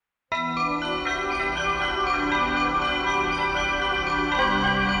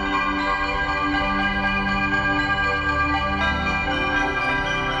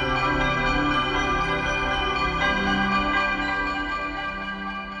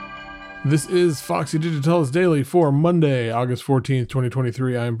This is Foxy Digitalis Daily for Monday, August 14th,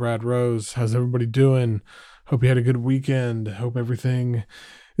 2023. I'm Brad Rose. How's everybody doing? Hope you had a good weekend. Hope everything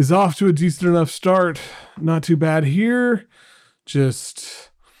is off to a decent enough start. Not too bad here. Just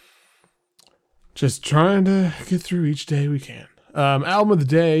trying to get through each day we can. Album of the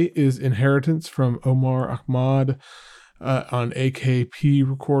day is Inheritance from Omar Ahmad on AKP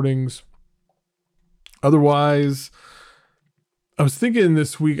Recordings. Otherwise, I was thinking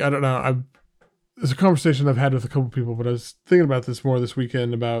this week, I don't know, there's a conversation I've had with a couple people, but I was thinking about this more this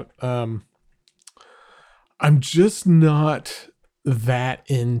weekend about, I'm just not that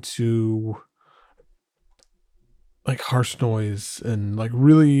into like harsh noise and like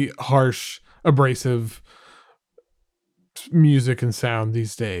really harsh, abrasive music and sound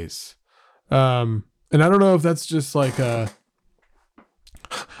these days. And I don't know if that's just like I'm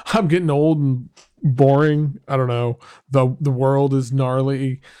getting old and boring. I don't know. The world is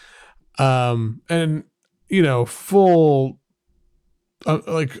gnarly. And you know, full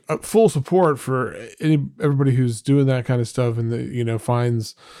support for everybody who's doing that kind of stuff and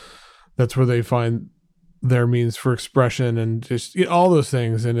finds that's where they find their means for expression and just all those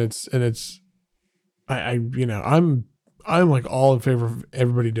things. And I'm like all in favor of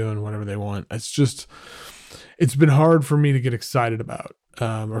everybody doing whatever they want. It's been hard for me to get excited about,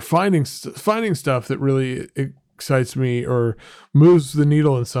 or finding stuff that really excites me or moves the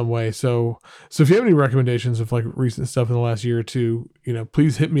needle in some way. So if you have any recommendations of like recent stuff in the last year or two,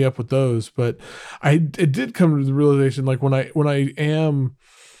 please hit me up with those. But it did come to the realization, like when I am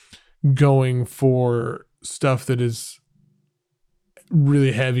going for stuff that is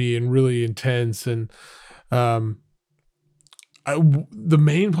really heavy and really intense, and the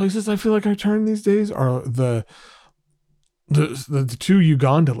main places I feel like I turn these days are the two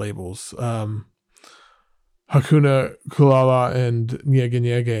Uganda labels, Hakuna Kulala and Nyege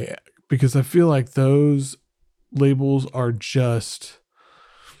Nyege, because I feel like those labels are just,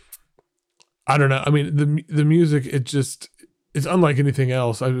 I don't know. I mean, the music, it's unlike anything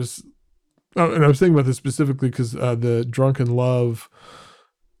else. And I was thinking about this specifically because the Drunken Love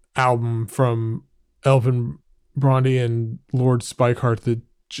album from Elvin Brandy and Lord Spikeheart that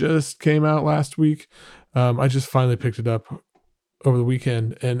just came out last week. I just finally picked it up over the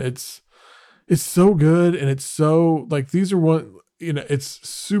weekend, and it's so good, and it's so like, these are it's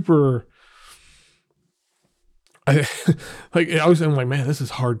super. I'm like, man, this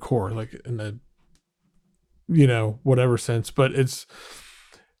is hardcore, like in the whatever sense, but it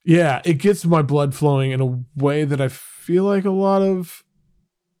gets my blood flowing in a way that I feel like a lot of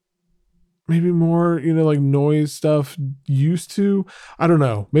maybe more like noise stuff used to. I don't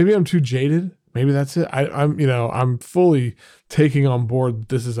know, maybe I'm too jaded. Maybe that's it. I'm fully taking on board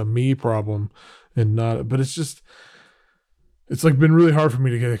this is a me problem and not, but it's like been really hard for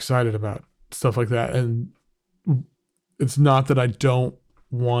me to get excited about stuff like that. And it's not that I don't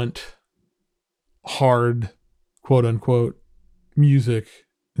want hard, quote unquote, music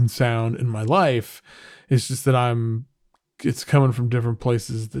and sound in my life. It's just that it's coming from different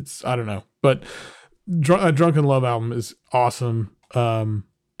places. I don't know, but Drunken Love album is awesome.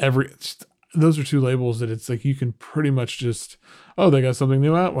 Those are two labels that it's like you can pretty much just, they got something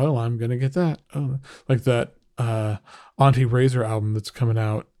new out, well, I'm gonna get that. Like that Auntie Razor album that's coming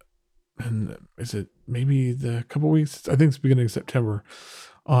out, and is it maybe the couple weeks? I think it's beginning of September,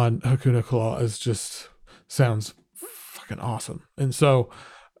 on Hakuna Kulala. Is just sounds fucking awesome. And so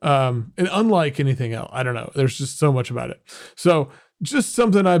and unlike anything else, I don't know, there's just so much about it. So just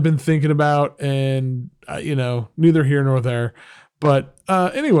something I've been thinking about, and neither here nor there. But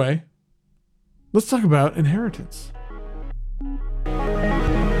anyway, let's talk about Inheritance.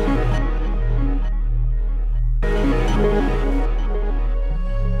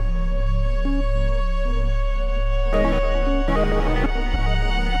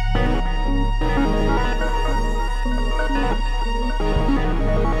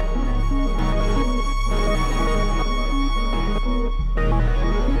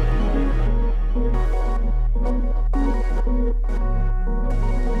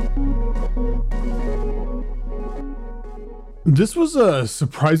 This was a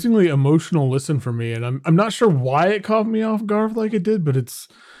surprisingly emotional listen for me, and I'm not sure why it caught me off guard like it did, but it's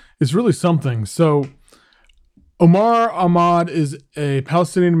really something. So Omar Ahmad is a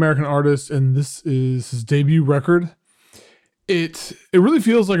Palestinian American artist, and this is his debut record. It really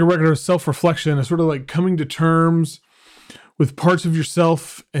feels like a record of self-reflection, a sort of like coming to terms with parts of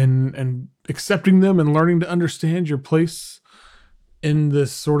yourself and accepting them and learning to understand your place in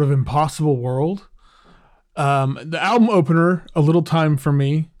this sort of impossible world. The album opener, A Little Time for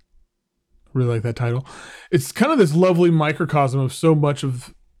Me, really like that title. It's kind of this lovely microcosm of so much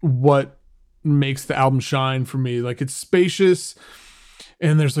of what makes the album shine for me. Like, it's spacious,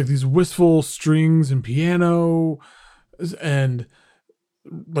 and there's like these wistful strings and piano, and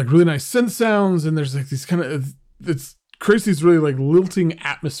like really nice synth sounds, and there's like these kind of, it's creates these really like lilting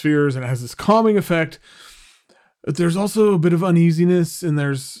atmospheres, and it has this calming effect. But there's also a bit of uneasiness, and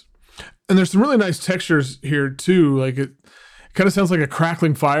there's some really nice textures here too. Like, it kind of sounds like a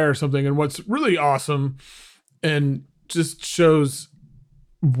crackling fire or something. And what's really awesome and just shows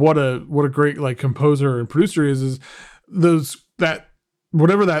what a great like composer and producer is that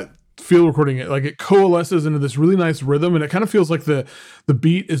whatever that field recording, it coalesces into this really nice rhythm, and it kind of feels like the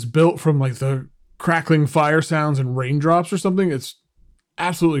beat is built from like the crackling fire sounds and raindrops or something. It's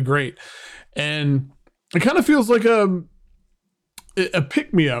absolutely great, and it kind of feels like a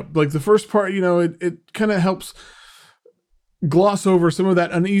pick me up. Like, the first part, it kind of helps gloss over some of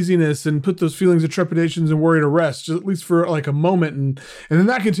that uneasiness and put those feelings of trepidations and worry to rest, just at least for like a moment, and then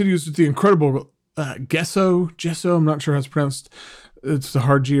that continues with the incredible gesso. I'm not sure how it's pronounced. It's the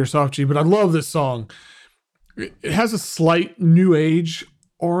hard G or soft G, but I love this song. It has a slight new age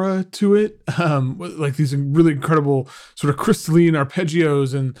aura to it, like these really incredible sort of crystalline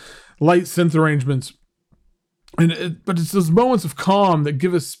arpeggios and light synth arrangements. But it's those moments of calm that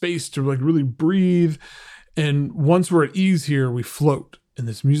give us space to like really breathe. And once we're at ease here, we float, and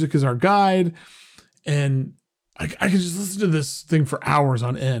this music is our guide. And I could just listen to this thing for hours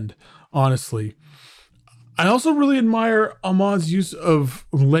on end, honestly. I also really admire Ahmad's use of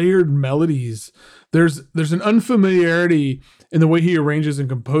layered melodies. There's an unfamiliarity in the way he arranges and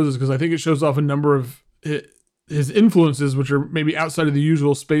composes, because I think it shows off a number of his influences, which are maybe outside of the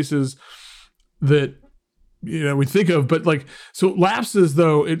usual spaces that we think of. But like, so Lapses,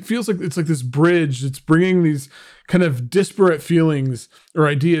 though, it feels like it's like this bridge. It's bringing these kind of disparate feelings or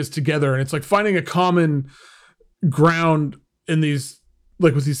ideas together, and it's like finding a common ground in these,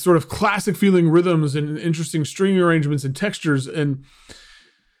 like, with these sort of classic feeling rhythms and interesting string arrangements and textures. And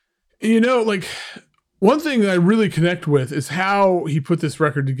like, one thing that I really connect with is how he put this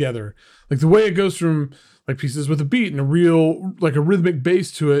record together. Like, the way it goes from like pieces with a beat and a real, like, a rhythmic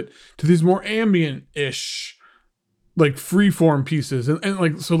bass to it, to these more ambient-ish, like, freeform pieces. And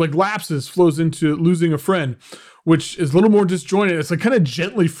like, so like Lapses flows into Losing a Friend, which is a little more disjointed. It's like kind of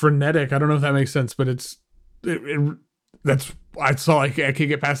gently frenetic. I don't know if that makes sense, but I can't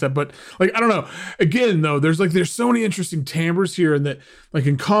get past that. But like, I don't know. Again, though, there's so many interesting timbres here, and that, like,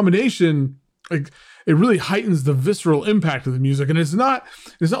 in combination, like, it really heightens the visceral impact of the music. And it's not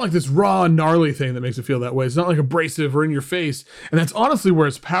like this raw, gnarly thing that makes it feel that way. It's not like abrasive or in your face. And that's honestly where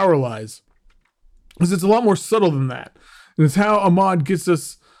its power lies, because it's a lot more subtle than that. And it's how Ahmad gets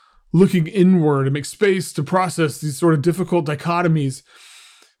us looking inward and make space to process these sort of difficult dichotomies.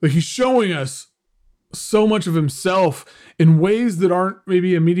 Like, he's showing us so much of himself in ways that aren't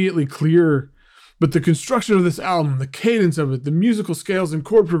maybe immediately clear, but the construction of this album, the cadence of it, the musical scales and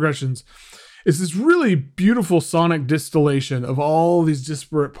chord progressions, it's this really beautiful sonic distillation of all these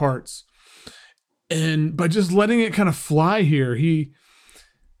disparate parts. And by just letting it kind of fly here, he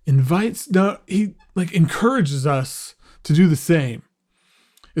encourages us to do the same.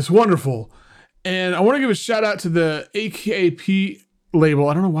 It's wonderful. And I want to give a shout out to the AKP label.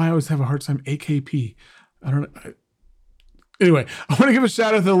 I don't know why I always have a hard time AKP. I don't know. Anyway, I want to give a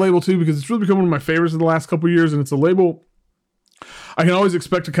shout out to the label too, because it's really become one of my favorites in the last couple of years. And it's a label I can always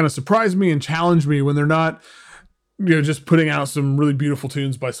expect to kind of surprise me and challenge me when they're not, just putting out some really beautiful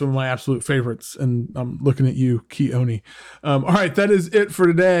tunes by some of my absolute favorites. And I'm looking at you, Keone. All right, that is it for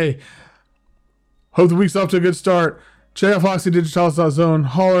today. Hope the week's off to a good start. Check out Foxy, Digitalis.zone.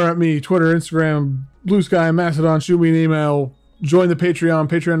 Holler at me, Twitter, Instagram, Blue Sky, Mastodon. Shoot me an email. Join the Patreon,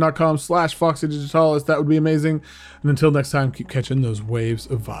 patreon.com/FoxyDigitalis. That would be amazing. And until next time, keep catching those waves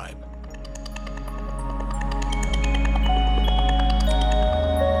of vibe.